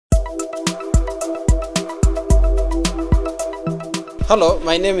Hello,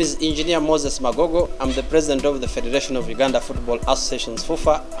 my name is Engineer Moses Magogo. I'm the President of the Federation of Uganda Football Associations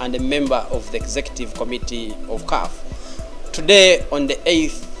FUFA and a member of the Executive Committee of CAF. Today, on the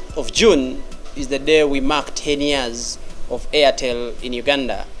 8th of June, is the day we mark 10 years of Airtel in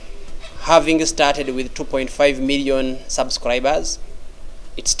Uganda. Having started with 2.5 million subscribers,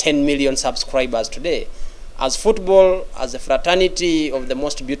 it's 10 million subscribers today. As football, as a fraternity of the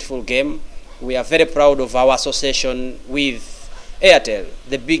most beautiful game, we are very proud of our association with Airtel,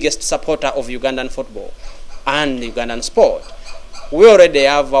 the biggest supporter of Ugandan football and Ugandan sport. We already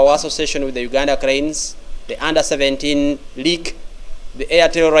have our association with the Uganda Cranes, the Under-17 League, the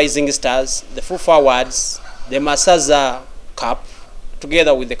Airtel Rising Stars, the FUFA Awards, the Masaza Cup,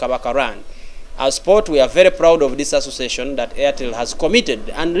 together with the Kabaka Run. As sport, we are very proud of this association that Airtel has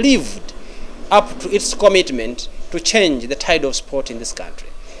committed and lived up to its commitment to change the tide of sport in this country.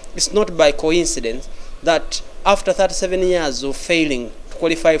 It's not by coincidence that after 37 years of failing to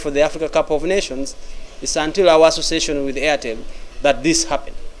qualify for the Africa Cup of Nations, it's until our association with Airtel that this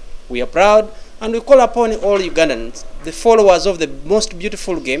happened. We are proud and we call upon all Ugandans, the followers of the most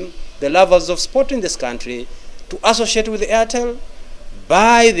beautiful game, the lovers of sport in this country, to associate with Airtel,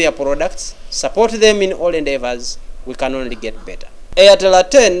 buy their products, support them in all endeavors. We can only get better. Airtel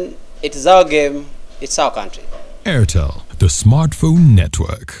at 10, it is our game, it's our country. Airtel, the smartphone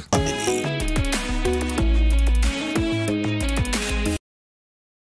network.